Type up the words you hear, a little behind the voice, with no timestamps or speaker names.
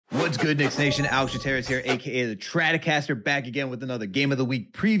What's good, Knicks Nation? Alex Gutierrez here, a.k.a. the Stratocaster, back again with another Game of the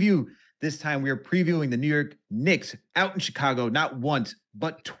Week preview. This time we are previewing the New York Knicks out in Chicago, not once,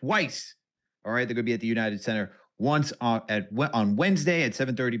 but twice. All right, they're going to be at the United Center once on Wednesday at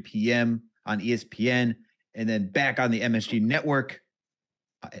 7:30 p.m. on ESPN, and then back on the MSG Network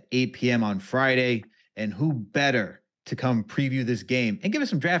at 8 p.m. on Friday. And who better to come preview this game and give us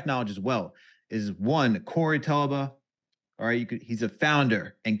some draft knowledge as well is one, Corey Taluba. All right, he's a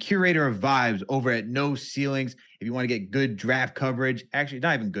founder and curator of vibes over at No Ceilings. If you want to get good draft coverage, actually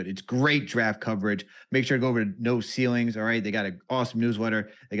not even good, it's great draft coverage. Make sure to go over to No Ceilings. All right, they got an awesome newsletter.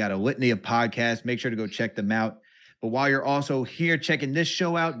 They got a litany of podcasts. Make sure to go check them out. But while you're also here checking this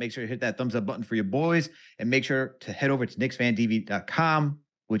show out, make sure to hit that thumbs up button for your boys, and make sure to head over to KnicksFanTV.com,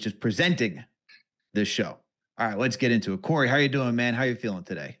 which is presenting this show. All right, let's get into it. Corey, how you doing, man? How you feeling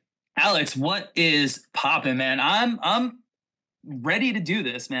today? Alex, what is popping, man? I'm ready to do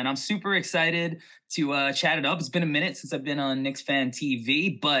this, man. I'm super excited to chat it up. It's been a minute since I've been on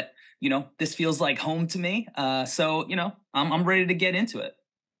KnicksFanTV, but this feels like home to me. So I'm ready to get into it.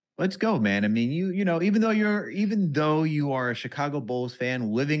 Let's go, man. I mean, even though you are a Chicago Bulls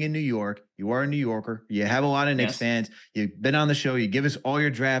fan living in New York, you are a New Yorker. You have a lot of Knicks fans. You've been on the show. You give us all your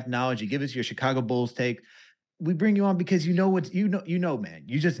draft knowledge. You give us your Chicago Bulls take. We bring you on because man.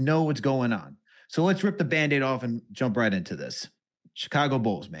 You just know what's going on. So let's rip the Band-Aid off and jump right into this. Chicago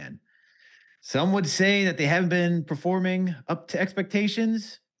Bulls, man. Some would say that they haven't been performing up to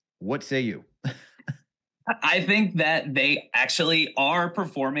expectations. What say you? I think that they actually are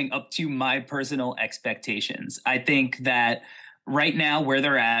performing up to my personal expectations. I think that right now where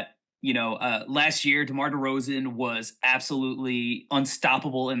they're at, last year, DeMar DeRozan was absolutely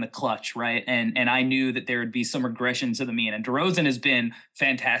unstoppable in the clutch, right? And I knew that there would be some regression to the mean. And DeRozan has been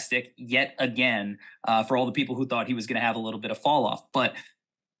fantastic yet again for all the people who thought he was going to have a little bit of fall off. But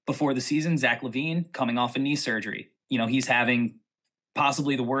before the season, Zach LaVine coming off a knee surgery. He's having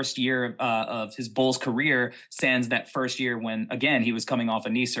possibly the worst year of his Bulls career, sans that first year when, again, he was coming off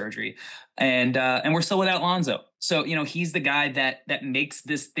a knee surgery. And we're still without Lonzo. So, he's the guy that makes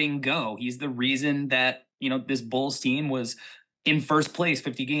this thing go. He's the reason that, this Bulls team was in first place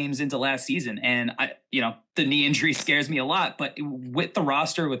 50 games into last season. And the knee injury scares me a lot, but with the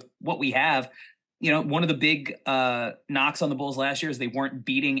roster, with what we have, one of the big knocks on the Bulls last year is they weren't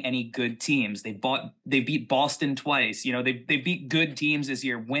beating any good teams. They beat Boston twice. They beat good teams this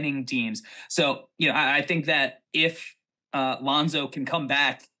year, winning teams. So, I think that if Lonzo can come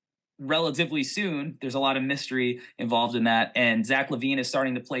back relatively soon, there's a lot of mystery involved in that. And Zach LaVine is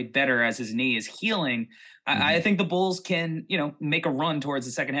starting to play better as his knee is healing. Mm-hmm. I think the Bulls can, make a run towards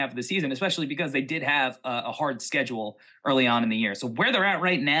the second half of the season, especially because they did have a hard schedule early on in the year. So where they're at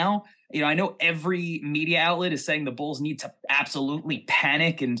right now, I know every media outlet is saying the Bulls need to absolutely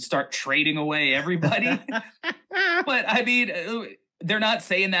panic and start trading away everybody. But I mean, they're not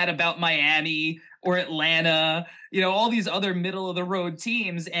saying that about Miami or Atlanta, all these other middle of the road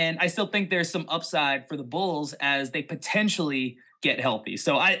teams. And I still think there's some upside for the Bulls as they potentially get healthy.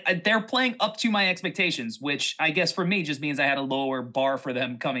 So they're playing up to my expectations, which I guess for me just means I had a lower bar for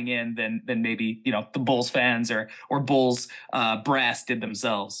them coming in than maybe, the Bulls fans or Bulls brass did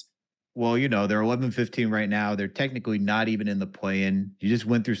themselves. Well, they're 11-15 right now. They're technically not even in the play-in. You just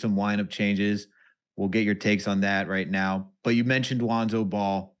went through some lineup changes. We'll get your takes on that right now. But you mentioned Lonzo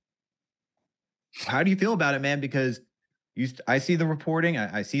Ball. How do you feel about it, man? Because I see the reporting.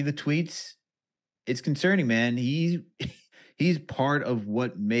 I see the tweets. It's concerning, man. He's part of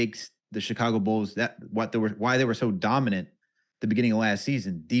what makes the Chicago Bulls why they were so dominant at the beginning of last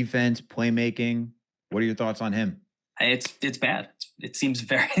season. Defense, playmaking. What are your thoughts on him? It's bad. It seems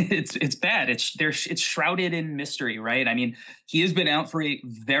it's bad. It's shrouded in mystery, right? I mean, he has been out for a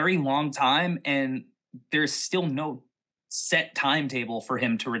very long time, and there's still no set timetable for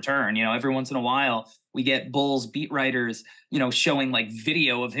him to return. Every once in a while we get Bulls beat writers, showing like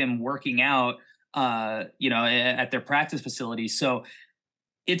video of him working out, at their practice facility. So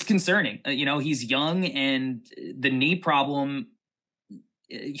it's concerning. He's young, and the knee problem,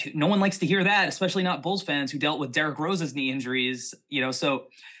 no one likes to hear that, especially not Bulls fans who dealt with Derrick Rose's knee injuries, so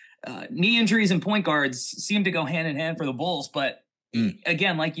knee injuries and point guards seem to go hand in hand for the Bulls. But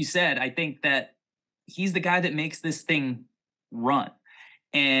again, like you said, I think that he's the guy that makes this thing run.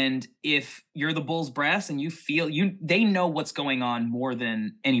 And if you're the Bulls brass and you feel they know what's going on more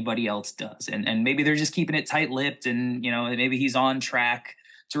than anybody else does. And maybe they're just keeping it tight-lipped, and, maybe he's on track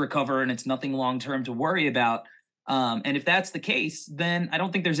to recover and it's nothing long-term to worry about. And if that's the case, then I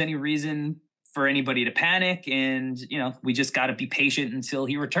don't think there's any reason for anybody to panic. And, we just got to be patient until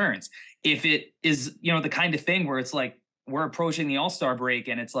he returns. If it is, the kind of thing where it's like we're approaching the All-Star break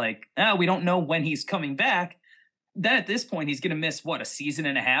and it's like, we don't know when he's coming back. Then at this point, he's going to miss a season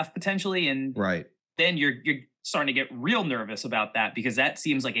and a half potentially. And right. Then you're starting to get real nervous about that because that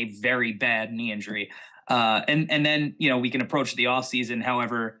seems like a very bad knee injury. And then, we can approach the off season,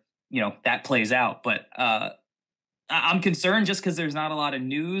 however, that plays out. But I'm concerned just because there's not a lot of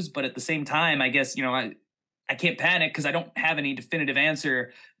news, but at the same time, I guess, I can't panic because I don't have any definitive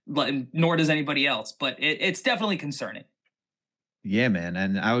answer, nor does anybody else, but it's definitely concerning. Yeah, man.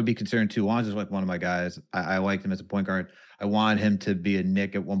 And I would be concerned too. Lonzo's like one of my guys. I liked him as a point guard. I wanted him to be a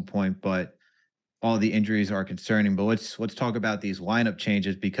Knick at one point, but all the injuries are concerning. But let's talk about these lineup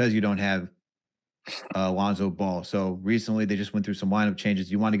changes because you don't have Lonzo Ball. So recently they just went through some lineup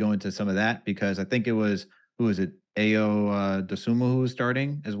changes. You want to go into some of that? Because I think it was, who was it? Ayo Dosunmu who was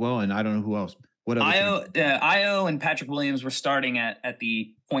starting as well. And I don't know who else. What else? Ayo and Patrick Williams were starting at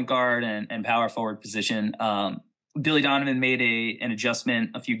the point guard and power forward position. Billy Donovan made an adjustment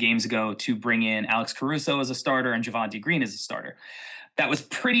a few games ago to bring in Alex Caruso as a starter and Javonte Green as a starter. That was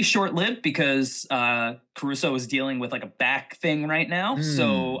pretty short-lived because Caruso is dealing with like a back thing right now.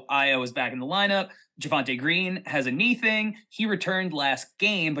 So Ayo is back in the lineup. Javonte Green has a knee thing. He returned last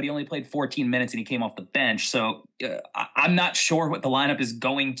game, but he only played 14 minutes and he came off the bench. So I'm not sure what the lineup is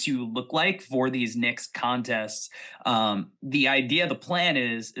going to look like for these Knicks contests. The plan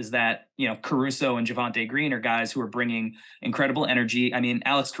is that, Caruso and Javonte Green are guys who are bringing incredible energy. I mean,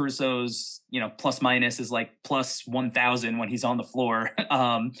 Alex Caruso's, plus minus is like plus 1,000 when he's on the floor.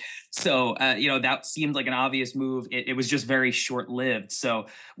 So that seemed like an obvious move. It was just very short-lived. So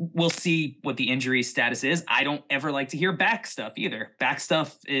we'll see what the injury status is. I don't ever like to hear back stuff either. Back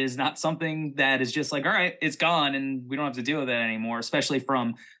stuff is not something that is just like, all right, it's gone and we don't have to deal with that anymore, especially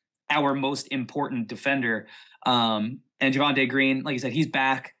from our most important defender. And Javonte Green, like you said, he's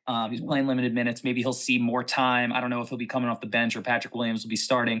back. He's playing limited minutes. Maybe he'll see more time. I don't know if he'll be coming off the bench or Patrick Williams will be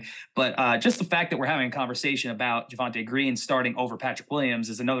starting. But just the fact that we're having a conversation about Javonte Green starting over Patrick Williams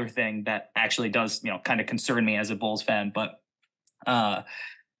is another thing that actually does, kind of concern me as a Bulls fan. But I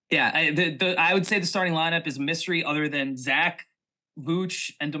would say the starting lineup is a mystery other than Zach,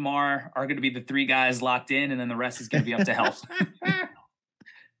 Vooch, and DeMar are going to be the three guys locked in, and then the rest is going to be up to health.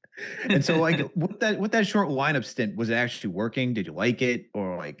 And so, like, with that short lineup stint, was it actually working? Did you like it,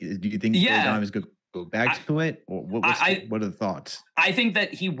 or like, do you think Donovan is going to go back to it, or what are the thoughts? I think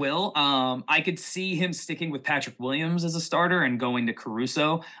that he will. I could see him sticking with Patrick Williams as a starter and going to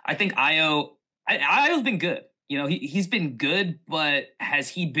Caruso. I think Ayo's been good. He's been good, but has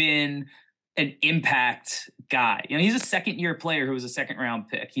he been an impact guy? He's a second-year player who was a second-round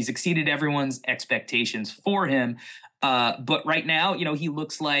pick. He's exceeded everyone's expectations for him. But right now, he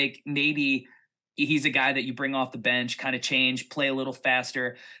looks like maybe he's a guy that you bring off the bench, kind of change, play a little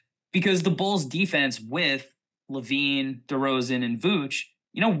faster, because the Bulls defense with LaVine, DeRozan, and Vooch,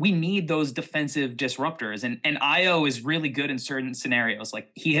 we need those defensive disruptors. And Ayo is really good in certain scenarios.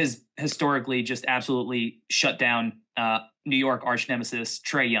 Like he has historically just absolutely shut down New York arch nemesis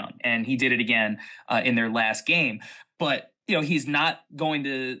Trae Young, and he did it again in their last game. But he's not going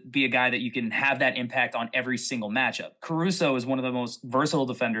to be a guy that you can have that impact on every single matchup. Caruso is one of the most versatile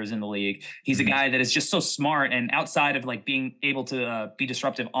defenders in the league. He's a guy that is just so smart, and outside of like being able to be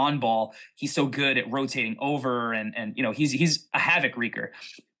disruptive on ball, he's so good at rotating over and he's a havoc wreaker.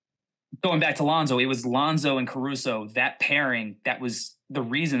 Going back to Lonzo, it was Lonzo and Caruso, that pairing, that was the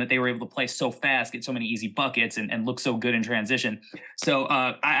reason that they were able to play so fast, get so many easy buckets, and look so good in transition. So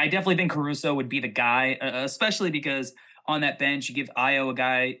I definitely think Caruso would be the guy, especially because on that bench, you give Ayo a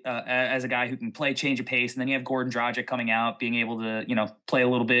guy as a guy who can play change of pace, and then you have Gordon Dragic coming out, being able to play a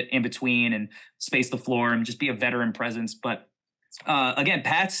little bit in between and space the floor and just be a veteran presence. But again,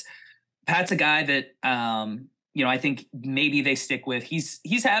 Pat's a guy that I think maybe they stick with.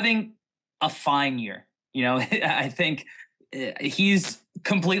 He's having a fine year. I think he's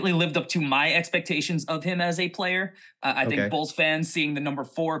completely lived up to my expectations of him as a player. I think Bulls fans seeing the number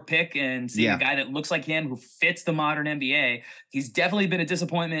 4 pick and seeing a guy that looks like him who fits the modern NBA, he's definitely been a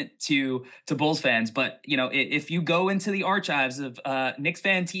disappointment to Bulls fans. But if you go into the archives of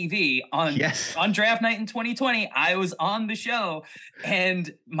KnicksFanTV on draft night in 2020, I was on the show,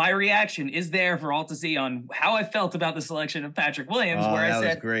 and my reaction is there for all to see on how I felt about the selection of Patrick Williams. Where I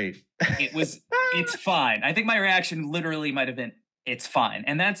said, was great. It's fine. I think my reaction literally might have been, it's fine.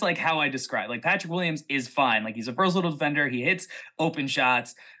 And that's like how I describe, like, Patrick Williams is fine. Like, he's a versatile defender. He hits open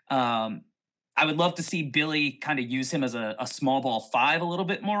shots. I would love to see Billy kind of use him as a small ball 5 a little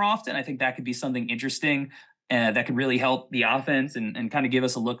bit more often. I think that could be something interesting that could really help the offense and kind of give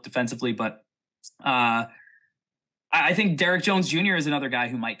us a look defensively. But I think Derrick Jones Jr. is another guy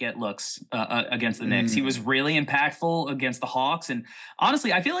who might get looks against the Knicks. He was really impactful against the Hawks. And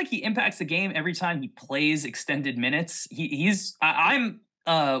honestly, I feel like he impacts the game every time he plays extended minutes. I'm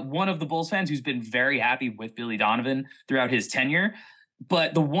one of the Bulls fans who's been very happy with Billy Donovan throughout his tenure.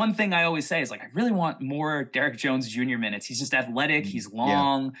 But the one thing I always say is, like, I really want more Derrick Jones Jr. minutes. He's just athletic. He's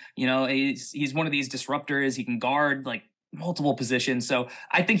long. You know, he's one of these disruptors. He can guard like multiple positions. So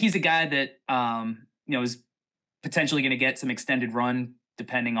I think he's a guy that, you know, is potentially going to get some extended run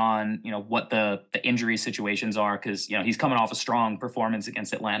depending on, you know, what the injury situations are. Cause, you know, he's coming off a strong performance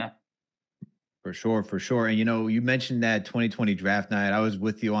against Atlanta. For sure, for sure. And, you know, you mentioned that 2020 draft night. I was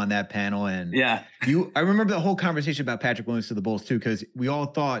with you on that panel. And I remember the whole conversation about Patrick Williams to the Bulls too, because we all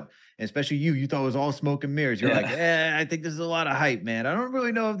thought, especially you thought it was all smoke and mirrors. You're like, I think this is a lot of hype, man. I don't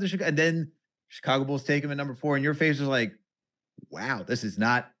really know if the Chicago, and then Chicago Bulls take him at number 4, and your face was like, wow, this is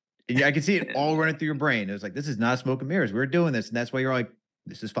not, and I could see it all running through your brain. It was like, this is not smoke and mirrors. We're doing this. And that's why you're like,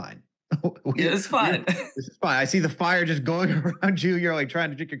 this is fine. It's fine. This is fine. I see the fire just going around you. You're like trying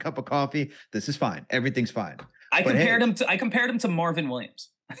to drink your cup of coffee. This is fine. Everything's fine. I compared him to Marvin Williams.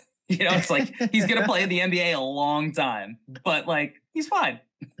 You know, it's like he's gonna play in the NBA a long time, but like he's fine.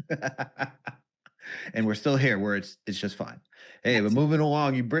 And we're still here where it's just fine. Hey, but moving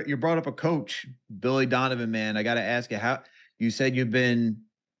along, you brought up a coach, Billy Donovan, man. I got to ask you, how you said you've been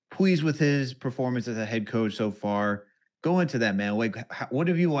pleased with his performance as a head coach so far. Go into that, man. Like, what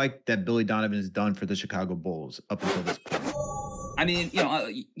have you liked that Billy Donovan has done for the Chicago Bulls up until this point? I mean, you know,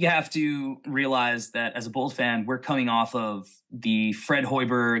 you have to realize that as a Bulls fan, we're coming off of the Fred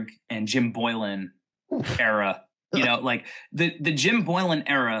Hoiberg and Jim Boylan era. You know, like the Jim Boylan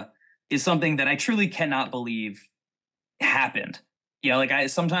era is something that I truly cannot believe happened. You know, like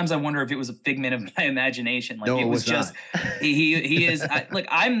sometimes I wonder if it was a figment of my imagination. Like, no, it was just he is like,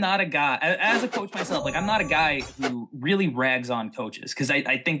 I'm not a guy as a coach myself. Like, I'm not a guy who really rags on coaches, because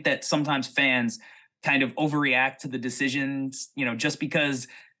I think that sometimes fans kind of overreact to the decisions. You know, just because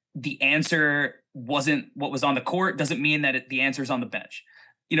the answer wasn't what was on the court doesn't mean that the answer's on the bench.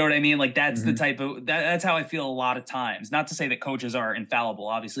 You know what I mean? Like, that's the type of that's how I feel a lot of times. Not to say that coaches are infallible.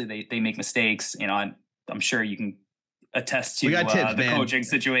 Obviously, they make mistakes. You know, I'm sure you can attest to the coaching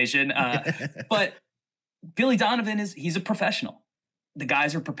situation. But Billy Donovan he's a professional. The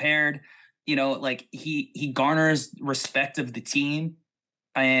guys are prepared, you know, like he garners respect of the team,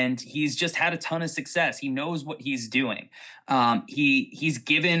 and he's just had a ton of success. He knows what he's doing. He's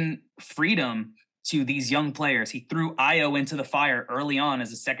given freedom to these young players. He threw Io into the fire early on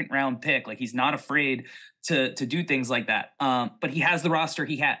as a 2nd round pick. Like, he's not afraid to do things like that. But he has the roster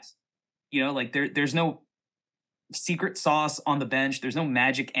he has, you know, like there's no secret sauce on the bench. There's no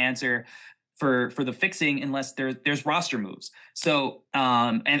magic answer for the fixing unless there's roster moves. So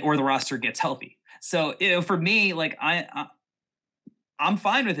or the roster gets healthy. So, you know, for me, like I'm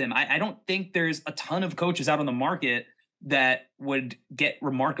fine with him. I don't think there's a ton of coaches out on the market that would get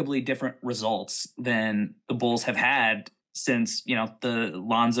remarkably different results than the Bulls have had since, you know, the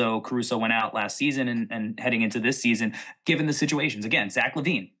Lonzo Caruso went out last season and heading into this season, given the situations. Again, Zach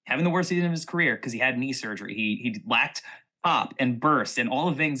LaVine having the worst season of his career because he had knee surgery. He lacked pop and burst and all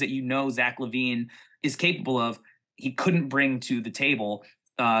the things that, you know, Zach LaVine is capable of. He couldn't bring to the table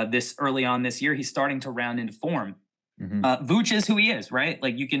this early on this year. He's starting to round into form. Vooch is who he is, right?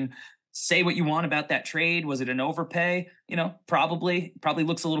 Like, you can say what you want about that trade. Was it an overpay? You know, probably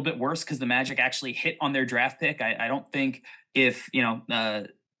looks a little bit worse because the Magic actually hit on their draft pick. I don't think if, you know,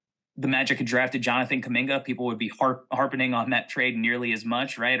 the Magic had drafted Jonathan Kuminga, people would be harping on that trade nearly as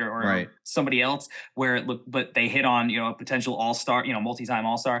much, right? Or somebody else where it looked, but they hit on, you know, a potential all-star, you know, multi-time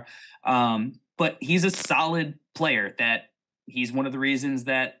all-star. But he's a solid player that he's one of the reasons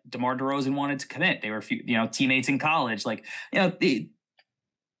that DeMar DeRozan wanted to commit. They were, you know, teammates in college. Like, you know,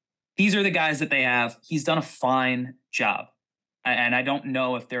 these are the guys that they have. He's done a fine job. And I don't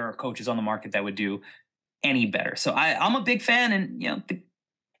know if there are coaches on the market that would do any better. So I'm a big fan, and, you know,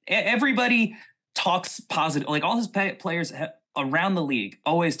 everybody talks positive. Like, all his players around the league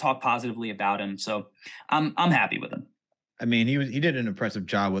always talk positively about him. So I'm happy with him. I mean, he did an impressive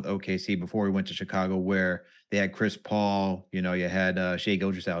job with OKC before he went to Chicago, where they had Chris Paul. You know, you had Shai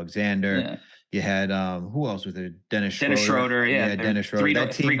Gilgeous-Alexander. Yeah. You had who else was there? Dennis Schroeder. Yeah, Dennis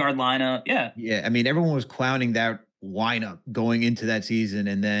Schroeder. Three guard lineup. Yeah. Yeah. I mean, everyone was clowning that lineup going into that season,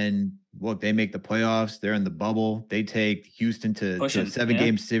 and then look, they make the playoffs. They're in the bubble. They take Houston to a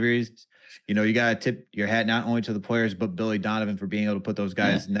 7-game series. you got to tip your hat not only to the players, but Billy Donovan for being able to put those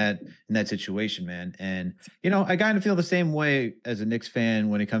guys in that situation, man. And, I kind of feel the same way as a Knicks fan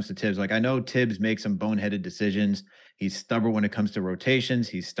when it comes to Tibbs. Like, I know Tibbs makes some boneheaded decisions. He's stubborn when it comes to rotations.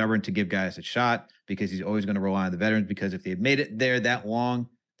 He's stubborn to give guys a shot because he's always going to rely on the veterans, because if they've made it there that long,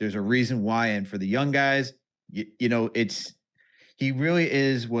 there's a reason why. And for the young guys, he really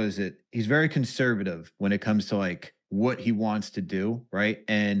is, he's very conservative when it comes to like what he wants to do, right?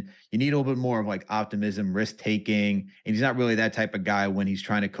 And you need a little bit more of like optimism, risk taking. And he's not really that type of guy when he's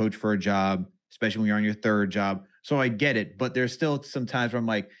trying to coach for a job, especially when you're on your third job. So I get it, but there's still some times where I'm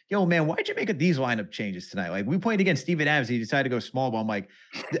like, yo, man, why'd you make these lineup changes tonight? Like, we played against Steven Adams. He decided to go small ball. I'm like,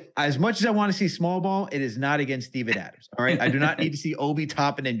 as much as I want to see small ball, it is not against Steven Adams. All right. I do not need to see Obi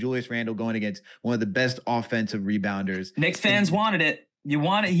Toppin and Julius Randle going against one of the best offensive rebounders. Knicks fans wanted it. You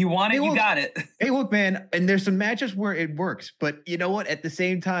want it, you got it. Hey, look, man, and there's some matchups where it works, but you know what? At the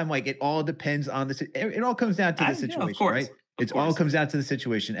same time, like, it all depends on it all comes down to the situation, right? It all comes down to the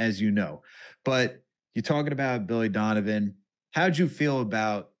situation, as you know. But you're talking about Billy Donovan. How'd you feel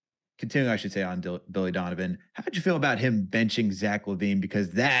about continuing, I should say, on Billy Donovan? How'd you feel about him benching Zach LaVine?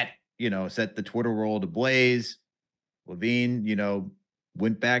 Because that, set the Twitter world ablaze. LaVine,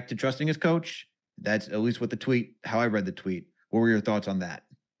 went back to trusting his coach. That's at least how I read the tweet. What were your thoughts on that?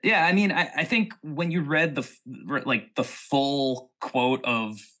 Yeah, I mean, I think when you read the full quote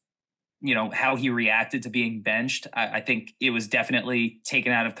of, how he reacted to being benched, I think it was definitely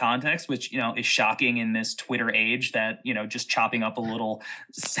taken out of context, which, is shocking in this Twitter age that, just chopping up a little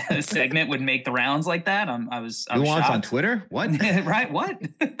segment would make the rounds like that. I was shocked. On Twitter? What? Right? What?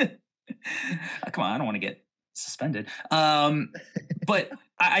 Come on, I don't want to get suspended. But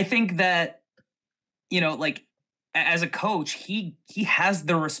I think that, as a coach, he has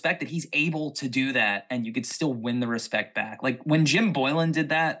the respect that he's able to do that, and you could still win the respect back. Like when Jim Boylan did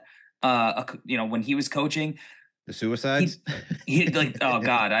that, when he was coaching, the suicides. He like, oh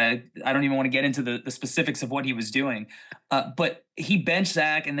God, I don't even want to get into the specifics of what he was doing, but he benched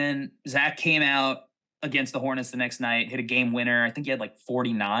Zach, and then Zach came out against the Hornets the next night, hit a game winner. I think he had like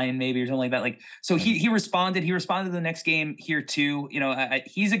 49 maybe or something like that. Like, so he responded. He responded the next game here too.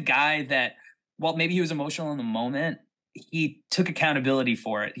 He's a guy that, well, maybe he was emotional in the moment, he took accountability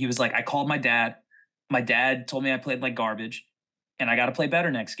for it. He was like, I called my dad. My dad told me I played like garbage, and I got to play better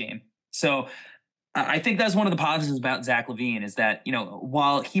next game. So I think that's one of the positives about Zach LaVine is that,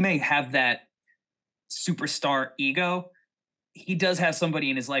 while he may have that superstar ego, he does have somebody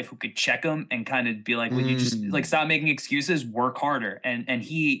in his life who could check him and kind of be like, will you just like stop making excuses, work harder. And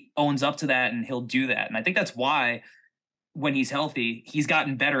he owns up to that, and he'll do that. And I think that's why when he's healthy, he's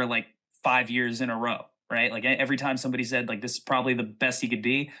gotten better like 5 years in a row, right? Like every time somebody said like, this is probably the best he could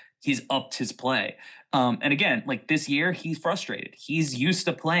be, he's upped his play. And again, like this year, he's frustrated. He's used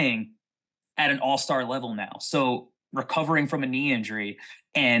to playing at an all-star level now. So recovering from a knee injury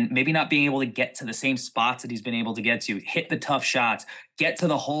and maybe not being able to get to the same spots that he's been able to get to, hit the tough shots, get to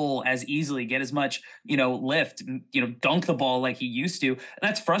the hole as easily, get as much, lift, dunk the ball like he used to.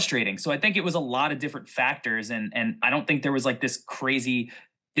 That's frustrating. So I think it was a lot of different factors. And I don't think there was like this crazy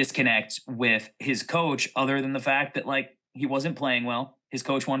disconnect with his coach other than the fact that like he wasn't playing well. His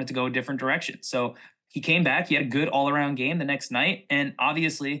coach wanted to go a different direction. So he came back, he had a good all-around game the next night. And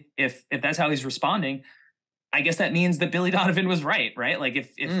obviously if that's how he's responding, I guess that means that Billy Donovan was right? Like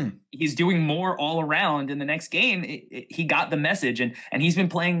if he's doing more all around in the next game, he got the message, and he's been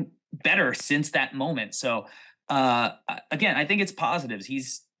playing better since that moment. So again, I think it's positives.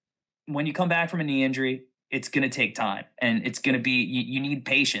 When you come back from a knee injury, it's going to take time, and it's going to be, you need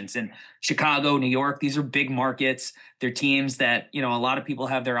patience. And Chicago, New York, these are big markets. They're teams that, a lot of people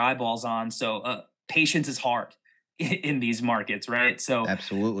have their eyeballs on. So patience is hard in these markets, right? So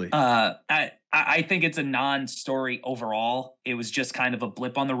absolutely. I think it's a non-story overall. It was just kind of a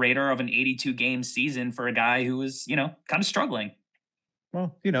blip on the radar of an 82 game season for a guy who was, kind of struggling.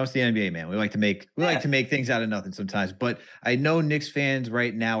 Well, it's the NBA, man. We like to make things out of nothing sometimes. But I know Knicks fans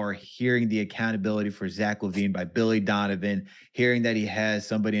right now are hearing the accountability for Zach LaVine by Billy Donovan, hearing that he has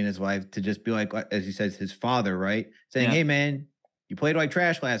somebody in his life to just be like, as he says, his father, right? Saying, hey, man, you played like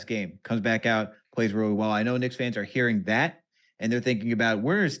trash last game. Comes back out, plays really well. I know Knicks fans are hearing that, and they're thinking about,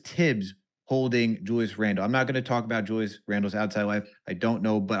 where is Tibbs holding Julius Randle? I'm not going to talk about Julius Randle's outside life. I don't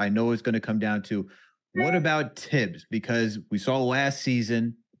know, but I know it's going to come down to, what about Tibbs? Because we saw last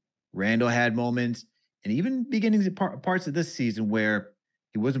season, Randle had moments, and even beginnings of parts of this season where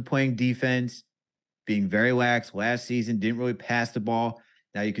he wasn't playing defense, being very lax last season, didn't really pass the ball.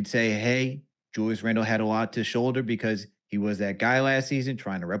 Now you could say, hey, Julius Randle had a lot to shoulder because he was that guy last season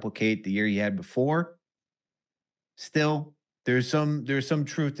trying to replicate the year he had before. Still, there's some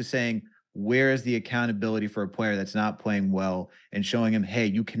truth to saying, where is the accountability for a player that's not playing well and showing him, hey,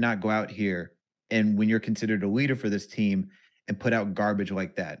 you cannot go out here and when you're considered a leader for this team and put out garbage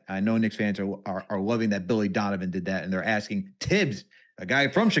like that. I know Knicks fans are loving that Billy Donovan did that, and they're asking Tibbs, a guy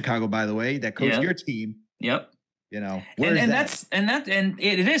from Chicago, by the way, that coached your team. Yep. You know, and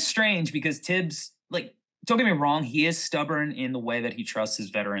it is strange because Tibbs, like, don't get me wrong, he is stubborn in the way that he trusts his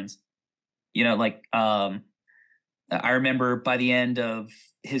veterans. You know, like I remember by the end of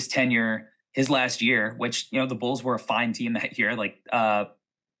his tenure, his last year, which, you know, the Bulls were a fine team that year. Like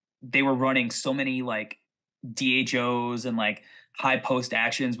they were running so many like DHOs and like high post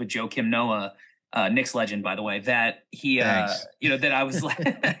actions with Joakim Noah, Knicks legend, by the way, that he, you know, that I was like,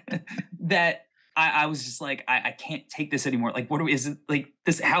 that I was just like, I can't take this anymore. Like, is it like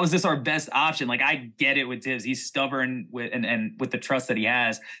this? How is this our best option? Like, I get it with Tibbs. He's stubborn with, and with the trust that he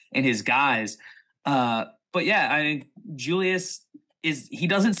has in his guys. But yeah, I mean, Julius he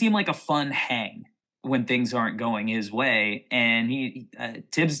doesn't seem like a fun hang when things aren't going his way. And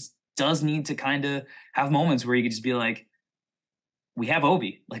Tibbs does need to kind of have moments where he could just be like, we have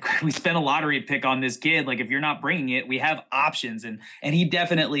Obi, like we spent a lottery pick on this kid. Like if you're not bringing it, we have options. And he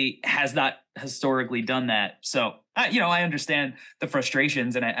definitely has not historically done that. So, you know, I understand the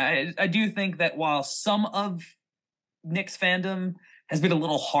frustrations. And I do think that while some of Knicks fandom has been a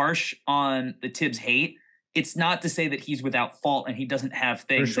little harsh on the Tibbs hate, it's not to say that he's without fault and he doesn't have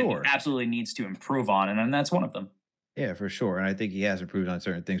things that he absolutely needs to improve on. And that's one of them. Yeah, for sure. And I think he has improved on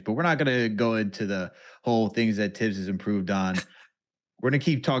certain things, but we're not going to go into the whole things that Tibbs has improved on. We're going to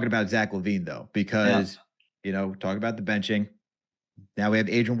keep talking about Zach LaVine, though, because, you know, talk about the benching. Now we have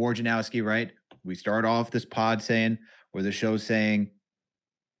Adrian Wojnarowski, right? We start off this pod saying, or the show saying,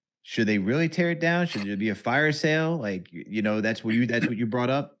 should they really tear it down? Should there be a fire sale? Like, you know, that's what you brought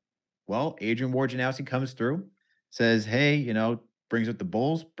up. Well, Adrian Wojnarowski comes through, says, hey, you know, brings up the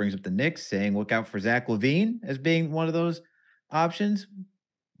Bulls, brings up the Knicks, saying, look out for Zach LaVine as being one of those options.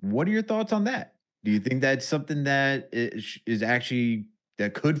 What are your thoughts on that? Do you think that's something that is actually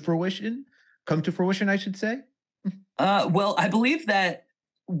that could come to fruition, I should say? Well, I believe that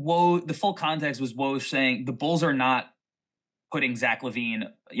the full context was Woj saying the Bulls are not putting Zach LaVine,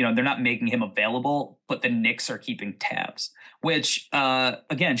 you know, they're not making him available, but the Knicks are keeping tabs, which,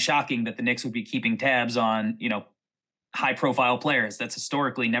 again, shocking that the Knicks would be keeping tabs on, you know, high profile players. That's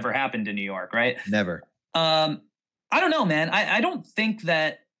historically never happened in New York, right? Never. I don't know, man. I don't think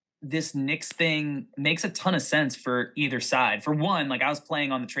that this Knicks thing makes a ton of sense for either side. For one, like I was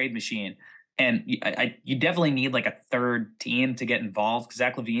playing on the trade machine, and you definitely need like a third team to get involved because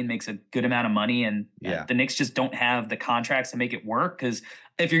Zach LaVine makes a good amount of money, and the Knicks just don't have the contracts to make it work. Because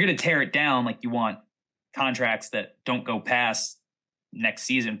if you're going to tear it down, like you want contracts that don't go past next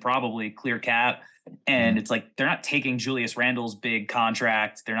season, probably clear cap. And it's like they're not taking Julius Randle's big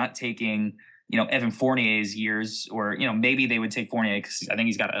contract. They're not taking, you know, Evan Fournier's years, or, you know, maybe they would take Fournier because I think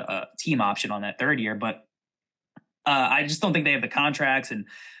he's got a team option on that third year. But I just don't think they have the contracts. And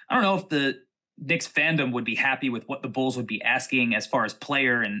I don't know if the Knicks fandom would be happy with what the Bulls would be asking as far as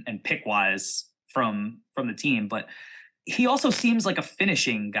player and pick wise from the team. But he also seems like a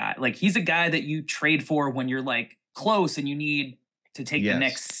finishing guy. Like he's a guy that you trade for when you're like close and you need to take the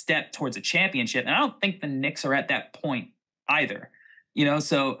next step towards a championship. And I don't think the Knicks are at that point either, you know?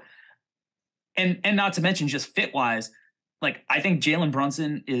 So, and not to mention just fit wise, like I think Jalen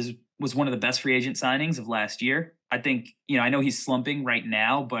Brunson was one of the best free agent signings of last year. I think, you know, I know he's slumping right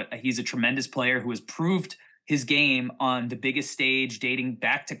now, but he's a tremendous player who has proved his game on the biggest stage dating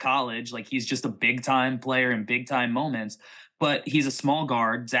back to college. Like he's just a big time player in big time moments, but he's a small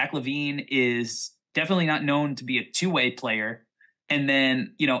guard. Zach LaVine is definitely not known to be a two-way player. And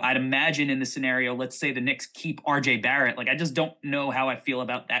then, you know, I'd imagine in the scenario, let's say the Knicks keep RJ Barrett. Like, I just don't know how I feel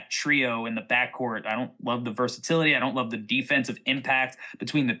about that trio in the backcourt. I don't love the versatility. I don't love the defensive impact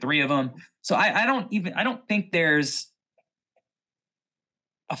between the three of them. So I don't think there's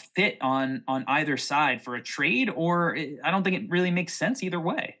a fit on either side for a trade, or I don't think it really makes sense either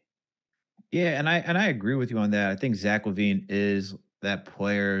way. Yeah, and I agree with you on that. I think Zach LaVine is that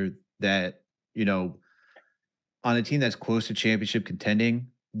player that, you know, on a team that's close to championship contending,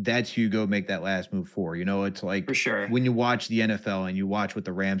 that's who you go make that last move for. You know, it's like for sure when you watch the NFL and you watch what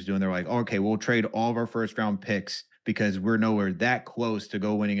the Rams do, and they're like, oh, okay, we'll trade all of our first round picks because we're nowhere that close to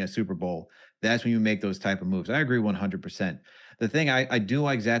go winning a Super Bowl. That's when you make those type of moves. I agree 100%. The thing I do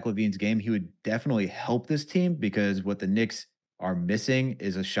like Zach LaVine's game, he would definitely help this team because what the Knicks are missing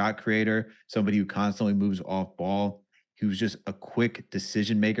is a shot creator, somebody who constantly moves off ball. He was just a quick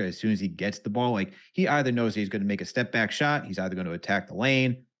decision maker as soon as he gets the ball. Like he either knows he's going to make a step back shot, he's either going to attack the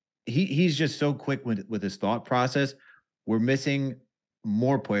lane. He's just so quick with his thought process. We're missing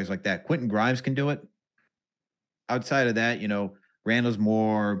more players like that. Quentin Grimes can do it. Outside of that, Randall's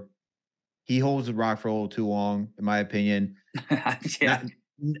more, he holds the rock for a little too long, in my opinion. Yeah.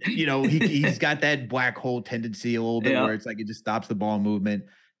 He's got that black hole tendency a little bit where it's like it just stops the ball movement.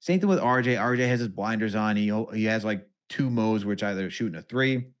 Same thing with RJ. RJ has his blinders on. He has like two modes, which either shooting a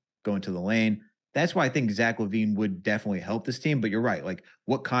three, going to the lane. That's why I think Zach LaVine would definitely help this team. But you're right. Like,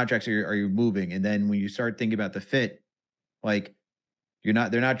 what contracts are you moving? And then when you start thinking about the fit, like they're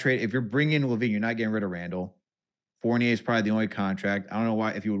not trading. If you're bringing in LaVine, you're not getting rid of Randall. Fournier is probably the only contract. I don't know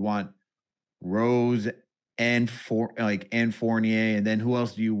why, if you would want Rose and Fournier, and then who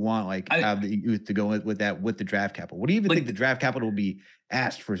else do you want out of the youth to go with the draft capital? What do you even think the draft capital will be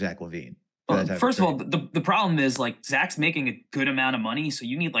asked for Zach LaVine? First of all, the problem is like Zach's making a good amount of money, so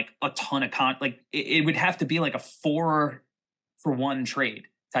you need like a ton of it would have to be like a 4-for-1 trade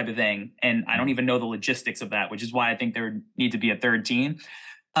type of thing, and I don't even know the logistics of that, which is why I think there would need to be a third team.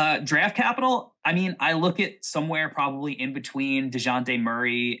 Draft capital, I mean, I look at somewhere probably in between DeJounte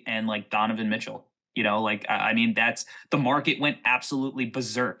Murray and like Donovan Mitchell. I mean, that's the market went absolutely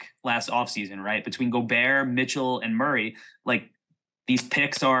berserk last offseason, right? Between Gobert, Mitchell, and Murray, like these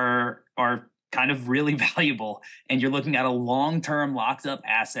picks are kind of really valuable. And you're looking at a long-term locked up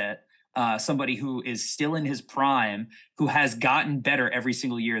asset, somebody who is still in his prime, who has gotten better every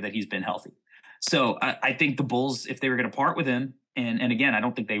single year that he's been healthy. So I think the Bulls, if they were going to part with him, and again, I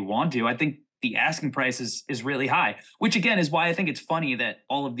don't think they want to, I think the asking price is really high, which again is why I think it's funny that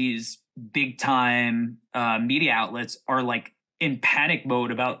all of these big time media outlets are like in panic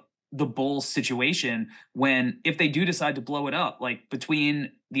mode about the Bulls situation, when if they do decide to blow it up, like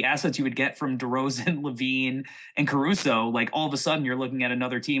between the assets you would get from DeRozan, LaVine, and Caruso, like all of a sudden you're looking at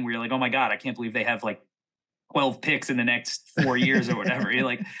another team where you're like, oh my God, I can't believe they have like 12 picks in the next 4 years or whatever. You're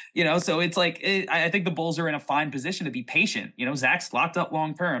like, so it's like, I think the Bulls are in a fine position to be patient. Zach's locked up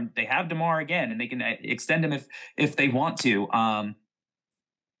long-term. They have DeMar again, and they can extend him if they want to.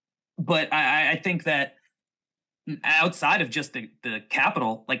 But I think that outside of just the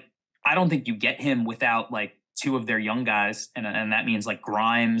capital, like, I don't think you get him without like two of their young guys. And that means like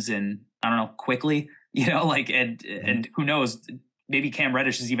Grimes and I don't know, quickly, and who knows, maybe Cam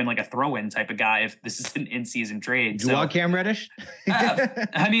Reddish is even like a throw-in type of guy if this is an in-season trade. Do you want Cam Reddish?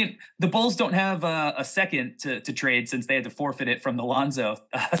 I mean, the Bulls don't have a second to trade since they had to forfeit it from the Lonzo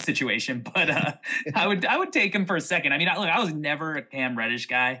situation. But I would take him for a second. I mean, I was never a Cam Reddish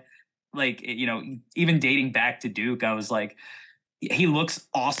guy. Like, even dating back to Duke, I was like, he looks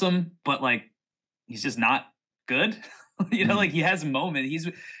awesome, but like he's just not good. Like he has a moment.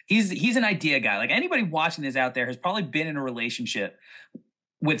 He's an idea guy. Like anybody watching this out there has probably been in a relationship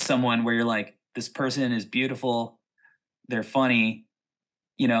with someone where you're like, this person is beautiful, they're funny,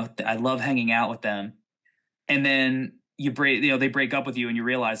 I love hanging out with them. And then they break up with you and you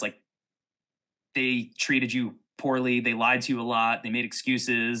realize like they treated you poorly, they lied to you a lot, they made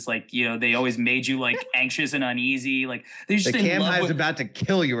excuses, like they always made you like anxious and uneasy, like they're just Cam High's about to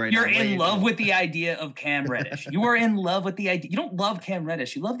kill you right now. You're in love with the idea of Cam Reddish. You are in love with the idea. You don't love Cam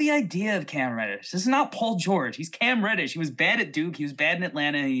Reddish, you love the idea of Cam Reddish. This is not Paul George, he's Cam Reddish. He was bad at Duke, he was bad in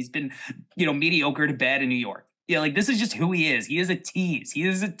Atlanta, and he's been mediocre to bad in New York. Like this is just who he is. He is a tease.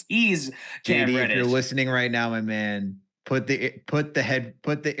 Cam JD, Reddish. if you're listening right now, my man, put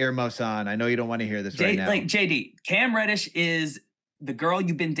the earmuffs on. I know you don't want to hear this right now. Like JD, Cam Reddish is the girl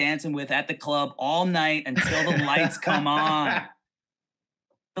you've been dancing with at the club all night until the lights come on.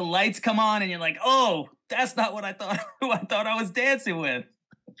 The lights come on and you're like, oh, that's not what I thought. Who I thought I was dancing with.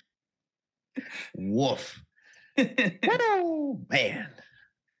 Woof. Man.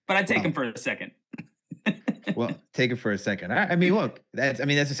 But I'd take him for a second. Well, take it for a second. I mean, look, that's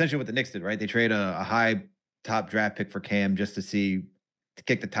essentially what the Knicks did, right? They trade a high top draft pick for Cam just to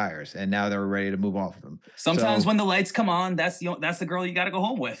kick the tires, and now they're ready to move off of him. Sometimes when the lights come on, that's the girl you got to go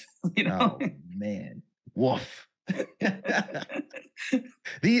home with. Oh man, woof.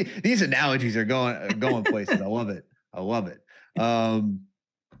 These analogies are going places. I love it.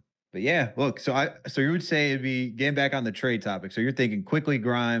 But yeah, look. So you would say it'd be getting back on the trade topic. So you're thinking quickly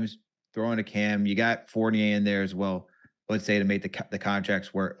Grimes, throwing a Cam. You got Fournier in there as well. Let's say to make the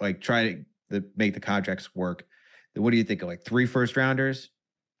contracts work, like try to make the contracts work. What do you think of like 3 first rounders?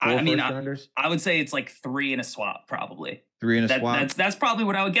 I would say it's like 3 in a swap, probably. 3 in a swap. That's probably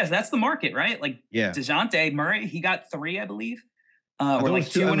what I would guess. That's the market, right? Like DeJounte Murray, he got 3, I believe. Or like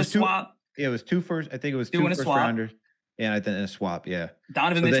 2 in a swap. Yeah, it was 2 first. I think it was 2 first rounders. Yeah, I think in a swap. Yeah.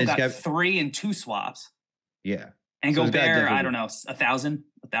 Donovan Mitchell got 3 and 2 swaps. Yeah. And Gobert, I don't know, 1,000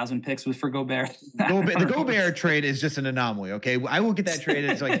 picks was for Gobert. The Gobert trade is just an anomaly. Okay, I will get that trade.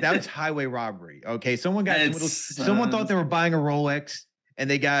 It's like that was highway robbery. Okay, someone thought they were buying a Rolex. and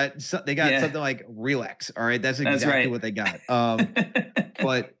they got something like relax. All right, that's exactly what they got.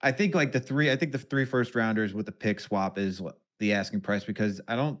 But I think like the three first rounders with the pick swap is the asking price, because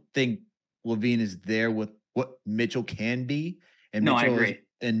I don't think LaVine is there with what Mitchell can be, and I agree.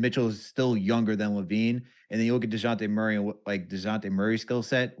 Mitchell is still younger than LaVine. And then you look at DeJounte Murray and like DeJounte Murray's skill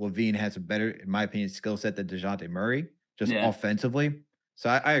set. LaVine has a better, in my opinion, skill set than DeJounte Murray, just offensively. So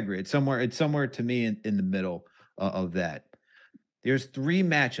I agree. It's somewhere to me in the middle of that. There's three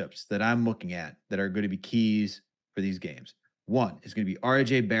matchups that I'm looking at that are going to be keys for these games. One is going to be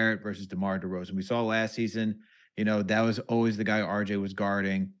RJ Barrett versus DeMar DeRozan. We saw last season, that was always the guy RJ was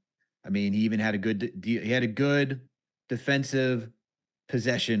guarding. I mean, he even had a good defensive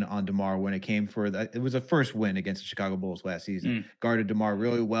possession on DeMar when it came for that. It was a first win against the Chicago Bulls last season. Guarded DeMar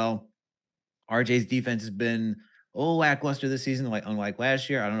really well. RJ's defense has been a little lackluster this season, unlike last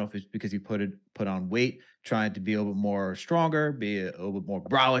year. I don't know if it's because he put on weight, trying to be a little bit more stronger, be a little bit more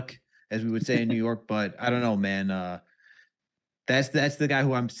brolic, as we would say in New York. But I don't know, man. That's the guy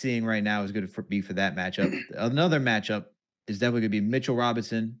who I'm seeing right now is going to be for that matchup. Another matchup is definitely going to be Mitchell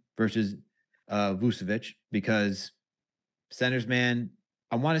Robinson versus Vucevic, because centers, man,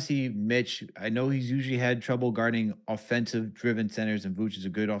 I want to see Mitch. I know he's usually had trouble guarding offensive-driven centers, and Vuce is a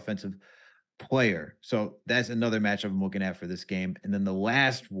good offensive player. So that's another matchup I'm looking at for this game. And then the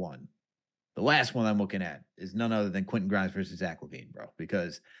last one I'm looking at is none other than Quentin Grimes versus Zach LaVine, bro.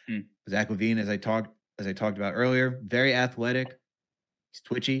 Because Zach LaVine, as I talked about earlier, very athletic. He's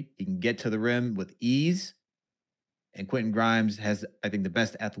twitchy. He can get to the rim with ease. And Quentin Grimes has, I think, the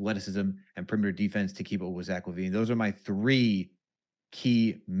best athleticism and perimeter defense to keep up with Zach LaVine. Those are my three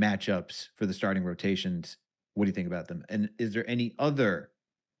key matchups for the starting rotations. What do you think about them? And is there any other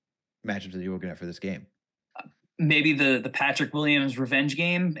matchups that you're looking at for this game? Maybe the Patrick Williams revenge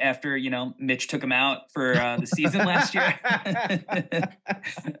game after, Mitch took him out for the season last year.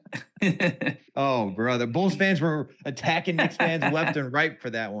 Oh, brother. Bulls fans were attacking Knicks fans left and right for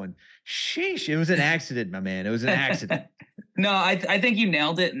that one. Sheesh. It was an accident, my man. It was an accident. No, I think you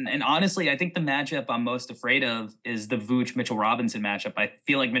nailed it. And honestly, I think the matchup I'm most afraid of is the Vooch-Mitchell Robinson matchup. I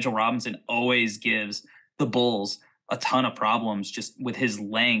feel like Mitchell Robinson always gives the Bulls a ton of problems just with his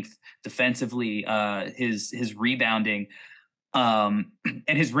length defensively, his rebounding, and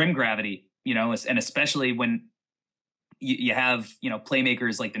his rim gravity, and especially when you have,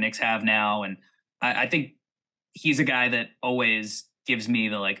 playmakers like the Knicks have now. And I think he's a guy that always gives me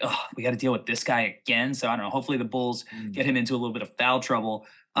the we got to deal with this guy again. So I don't know, hopefully the Bulls get him into a little bit of foul trouble.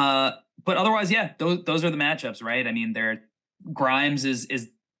 But otherwise, yeah, those are the matchups, right? I mean, Grimes is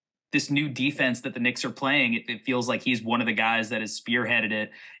this new defense that the Knicks are playing. It feels like he's one of the guys that has spearheaded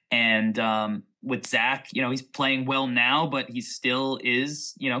it. And with Zach, he's playing well now, but he still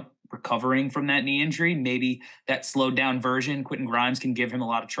is, recovering from that knee injury. Maybe that slowed down version, Quentin Grimes, can give him a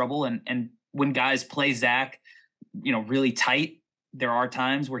lot of trouble. And when guys play Zach, really tight, there are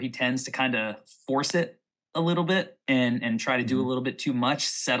times where he tends to kind of force it a little bit and try to do a little bit too much,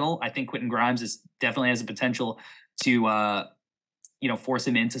 settle. I think Quentin Grimes definitely has the potential to, force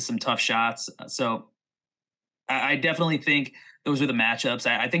him into some tough shots. So I definitely think those are the matchups.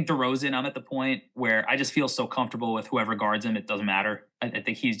 I think DeRozan, I'm at the point where I just feel so comfortable with whoever guards him. It doesn't matter. I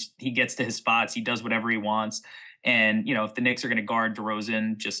think he gets to his spots. He does whatever he wants. And, if the Knicks are going to guard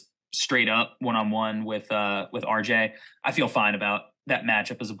DeRozan just straight up one-on-one with RJ, I feel fine about that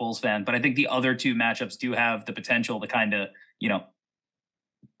matchup as a Bulls fan. But I think the other two matchups do have the potential to kind of,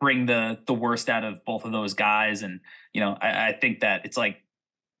 bring the worst out of both of those guys. And, I think that it's like,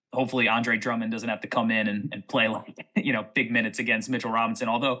 hopefully Andre Drummond doesn't have to come in and play big minutes against Mitchell Robinson.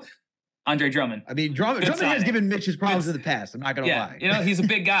 Although Andre Drummond, I mean, Drummond has given Mitch his problems in the past. I'm not going to lie. He's a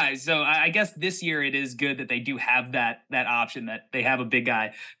big guy. So I guess this year it is good that they do have that option, that they have a big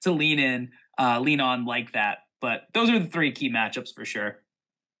guy to lean on like that. But those are the three key matchups for sure.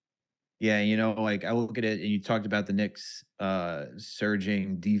 Yeah, I look at it, and you talked about the Knicks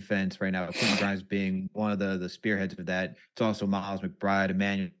surging defense right now. Quentin Grimes being one of the spearheads of that. It's also Miles McBride,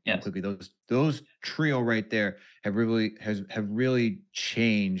 Emmanuel quickly. Those trio right there have really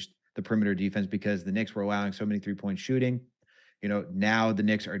changed the perimeter defense, because the Knicks were allowing so many 3-point shooting. Now the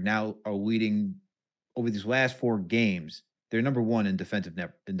Knicks are leading over these last 4 games. They're number 1 in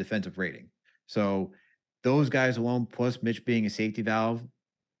defensive rating. So those guys alone, plus Mitch being a safety valve,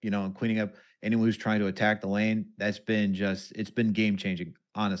 and cleaning up anyone who's trying to attack the lane, it's been game changing,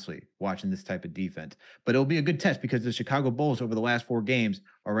 honestly, watching this type of defense. But it'll be a good test, because the Chicago Bulls over the last 4 games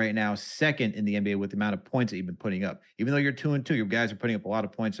are right now second in the NBA with the amount of points that you've been putting up. Even though you're 2-2, your guys are putting up a lot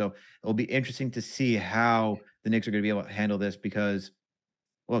of points. So it'll be interesting to see how the Knicks are going to be able to handle this, because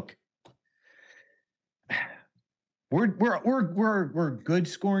look, we're a good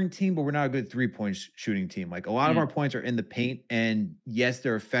scoring team, but we're not a good 3-point shooting team. Like a lot of our points are in the paint, and yes,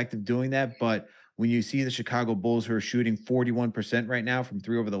 they're effective doing that. But when you see the Chicago Bulls who are shooting 41% right now from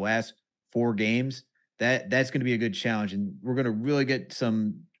three over the last 4 games, that's going to be a good challenge, and we're going to really get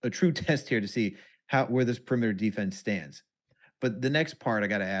a true test here to see where this perimeter defense stands. But the next part I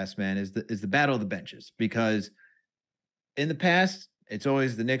got to ask, man, is the battle of the benches, because in the past it's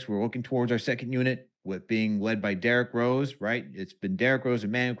always the Knicks. We're looking towards our second unit with being led by Derrick Rose, right? It's been Derrick Rose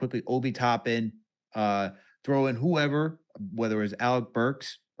and man quickly Obi Toppin, throw in whoever, whether it was Alec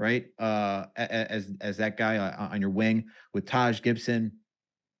Burks, right? As that guy on your wing with Taj Gibson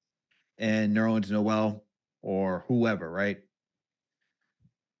and Nerlens Noel or whoever, right?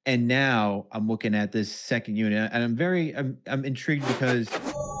 And now I'm looking at this second unit, and I'm intrigued because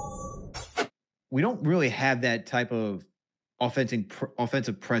we don't really have that type of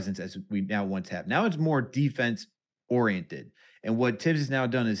offensive presence as we now once have. Now it's more defense oriented. And what Tibbs has now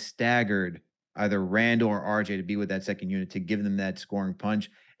done is staggered either Randall or RJ to be with that second unit to give them that scoring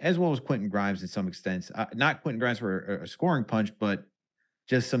punch, as well as Quentin Grimes in some extent. Not Quentin Grimes for a scoring punch, but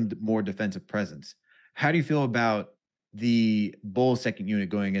just some more defensive presence. How do you feel about the Bulls second unit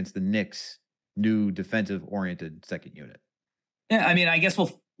going against the Knicks' new defensive oriented second unit? Yeah, I mean, I guess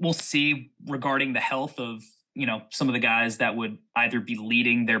we'll see regarding the health of, some of the guys that would either be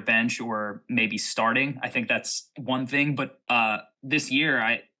leading their bench or maybe starting. I think that's one thing. But this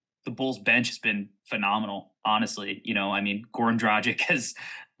year, the Bulls bench has been phenomenal, honestly. I mean, Goran Dragic has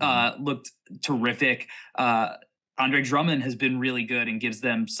looked terrific. Andre Drummond has been really good and gives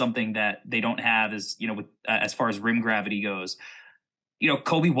them something that they don't have as far as rim gravity goes.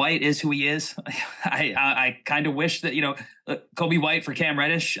 Kobe White is who he is. I kind of wish that, Kobe White for Cam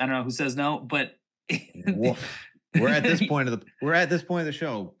Reddish. I don't know who says no, but we're at this point of the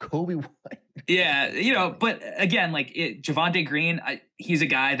show. Kobe White. Yeah, but again, Javonte Green, he's a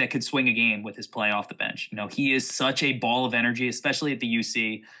guy that could swing a game with his play off the bench. He is such a ball of energy, especially at the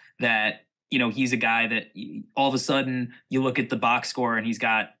UC, that he's a guy that all of a sudden you look at the box score and he's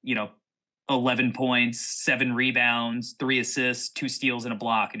got 11 points, 7 rebounds, 3 assists, 2 steals, and a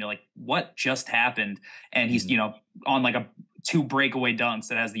block, and you're like, what just happened? And he's on like a 2 breakaway dunks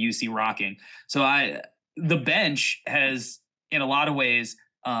that has the UC rocking. So the bench has, in a lot of ways,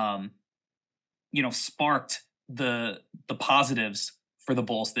 sparked the positives for the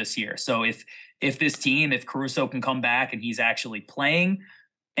Bulls this year. So if this team, if Caruso can come back and he's actually playing,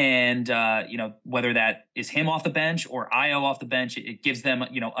 and whether that is him off the bench or Ayo off the bench, it gives them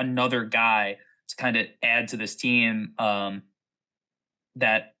another guy to kind of add to this team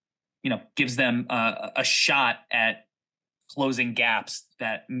that gives them a shot at closing gaps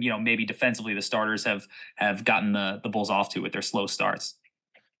that maybe defensively the starters have gotten the Bulls off to with their slow starts.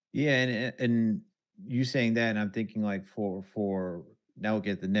 Yeah, and you saying that, and I'm thinking like for now we'll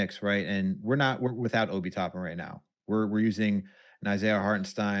get the Knicks, right? And we're without Obi Toppin right now. We're using an Isaiah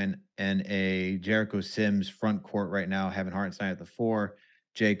Hartenstein and a Jericho Sims front court right now, having Hartenstein at the 4,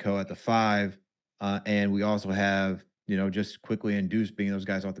 J. Cole at the 5, and we also have just quickly induced being those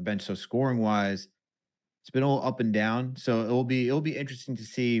guys off the bench. So scoring wise, it's been all up and down. So it'll be interesting to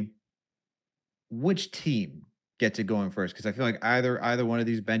see which team gets it going first, because I feel like either one of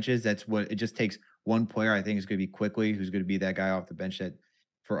these benches, that's what it just takes. One player I think is going to be quickly, who's going to be that guy off the bench that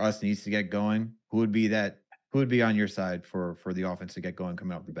for us needs to get going. Who would be on your side for the offense to get going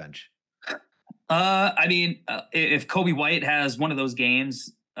coming off the bench? I mean, if Kobe White has one of those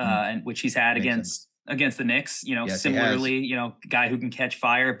games, and which he's had against the Knicks, yes, similarly, guy who can catch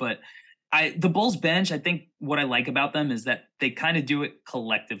fire. But the Bulls bench, I think what I like about them is that they kind of do it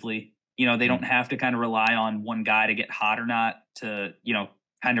collectively. They don't have to kind of rely on one guy to get hot or not to,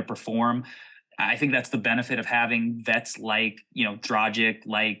 kind of perform. I think that's the benefit of having vets like, Dragic,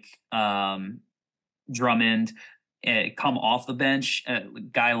 like Drummond, come off the bench, a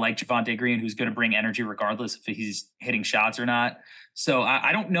guy like Javonte Green, who's going to bring energy regardless if he's hitting shots or not. So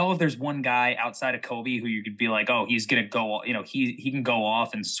I don't know if there's one guy outside of Kobe who you could be like, oh, he's going to go, he can go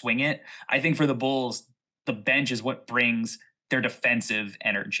off and swing it. I think for the Bulls, the bench is what brings their defensive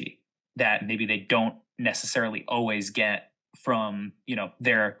energy that maybe they don't necessarily always get from,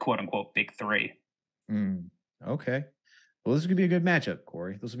 their quote unquote big 3. Okay. Well, this is going to be a good matchup,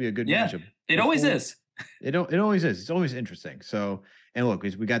 Corey. This will be a good matchup. It always is. It always is. It's always interesting. So, and look,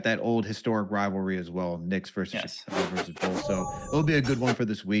 we got that old historic rivalry as well, Knicks versus Bulls. So it'll be a good one for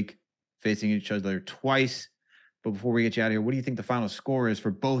this week, facing each other twice. But before we get you out of here, what do you think the final score is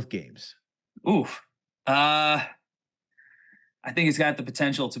for both games? Oof. I think it's got the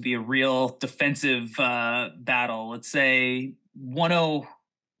potential to be a real defensive battle. Let's say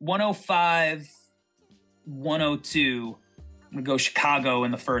 105 102. I'm going to go Chicago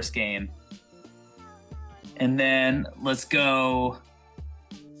in the first game. And then let's go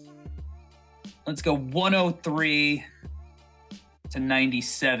 103 to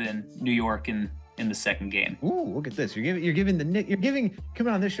 97 New York in the second game. Ooh, look at this. You're giving the Knicks.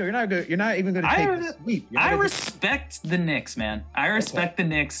 Coming on this show. You're not even going to take the sweep. I respect the Knicks, man. I respect the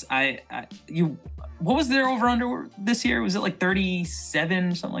Knicks. What was their over under this year? Was it like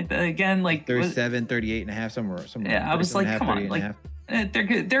 37, something like that? Again, like 37, 38 and a half, somewhere. Yeah, I was like, come on, like they're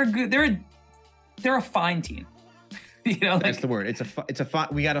good. They're good. They're a fine team. You know, that's the word.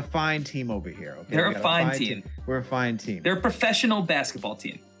 We got a fine team over here. Okay, they're a fine team. We're a fine team. They're a professional basketball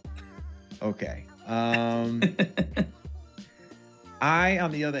team. Okay. I,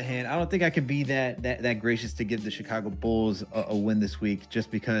 on the other hand, I don't think I could be that gracious to give the Chicago Bulls a win this week,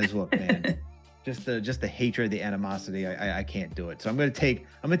 just because, look, man, just the hatred, the animosity. I can't do it. So I'm gonna take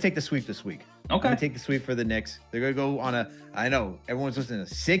the sweep this week. Okay. I'm gonna take the sweep for the Knicks. They're gonna go on I know everyone's listening, a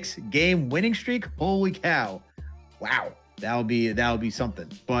 6-game winning streak. Holy cow! Wow, that'll be something.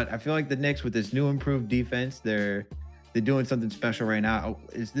 But I feel like the Knicks, with this new improved defense, they're doing something special right now.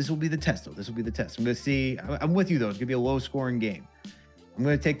 This will be the test, though. This will be the test. I'm gonna see. I'm with you though. It's gonna be a low scoring game. I'm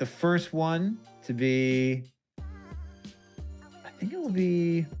gonna take the first one to be. I think it will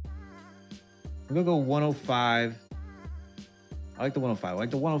be. I'm gonna go 105. I like the 105. I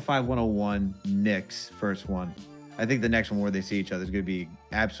like the 105-101 Knicks first one. I think the next one where they see each other is going to be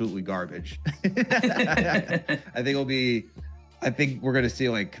absolutely garbage. I think we're going to see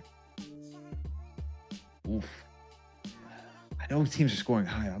like, oof. I know teams are scoring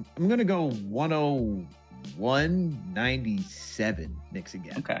high. I'm going to go 101-97 Knicks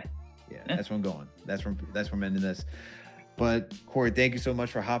again. Okay. Yeah, that's where I'm going. That's where I'm ending this. But Corey, thank you so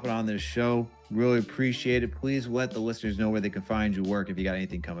much for hopping on this show. Really appreciate it. Please let the listeners know where they can find your work if you got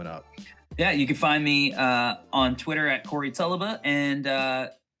anything coming up. Yeah, you can find me on Twitter at Corey Taluba and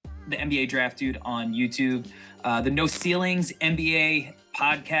the NBA Draft Dude on YouTube. The No Ceilings NBA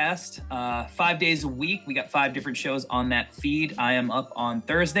podcast, 5 days a week. We got 5 different shows on that feed. I am up on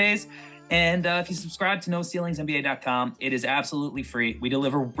Thursdays. And if you subscribe to NoCeilingsNBA.com, it is absolutely free. We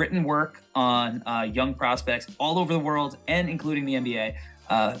deliver written work on young prospects all over the world and including the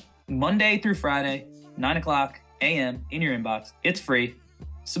NBA. Monday through Friday, 9 o'clock a.m. in your inbox. It's free.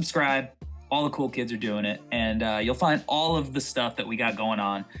 Subscribe. All the cool kids are doing it. And you'll find all of the stuff that we got going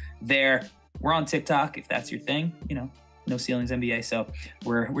on there. We're on TikTok, if that's your thing, you know, No Ceilings NBA. So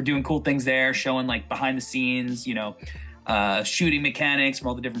we're doing cool things there, showing like behind the scenes, you know, shooting mechanics from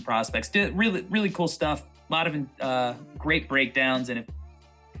all the different prospects. Really, really cool stuff. A lot of great breakdowns. And if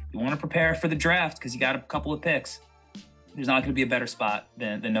you want to prepare for the draft, because you got a couple of picks, there's not going to be a better spot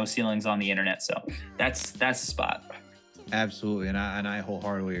than No Ceilings on the internet. So that's the spot. Absolutely. And I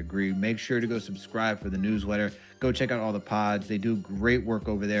wholeheartedly agree. Make sure to go subscribe for the newsletter. Go check out all the pods. They do great work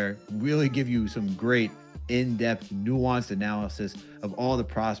over there. Really give you some great in-depth, nuanced analysis of all the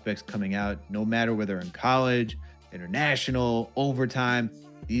prospects coming out, no matter whether in college, international, overtime.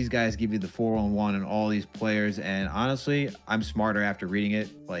 These guys give you the 4-on-1 on all these players. And honestly, I'm smarter after reading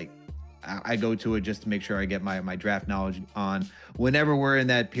it. Like, I go to it just to make sure I get my draft knowledge on whenever we're in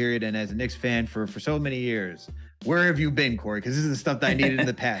that period. And as a Knicks fan for so many years, where have you been, Corey? Because this is the stuff that I needed in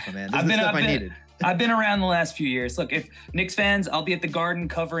the past, man. This is the stuff I needed. I've been around the last few years. Look, if Knicks fans, I'll be at the Garden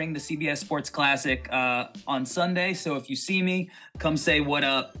covering the CBS Sports Classic on Sunday. So if you see me, come say what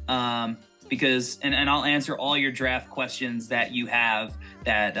up. Because I'll answer all your draft questions that you have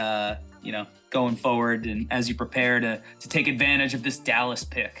that, you know, going forward and as you prepare to take advantage of this Dallas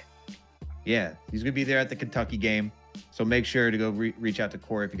pick. Yeah, he's going to be there at the Kentucky game. So make sure to go reach out to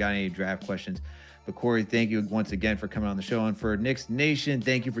Corey if you got any draft questions. But Corey, thank you once again for coming on the show. And for Knicks Nation,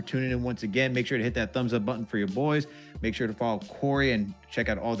 thank you for tuning in once again. Make sure to hit that thumbs up button for your boys. Make sure to follow Corey and check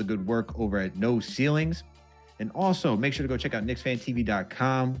out all the good work over at No Ceilings. And also make sure to go check out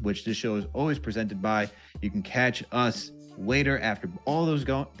KnicksFanTV.com, which this show is always presented by. You can catch us later after all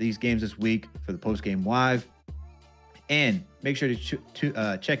these games this week for the post-game live. And make sure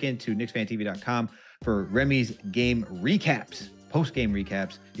to check into KnicksFanTV.com for Remy's game recaps, post-game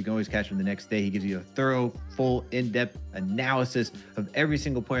recaps. You can always catch him the next day. He gives you a thorough, full, in-depth analysis of every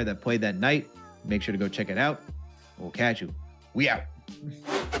single player that played that night. Make sure to go check it out. We'll catch you. We out.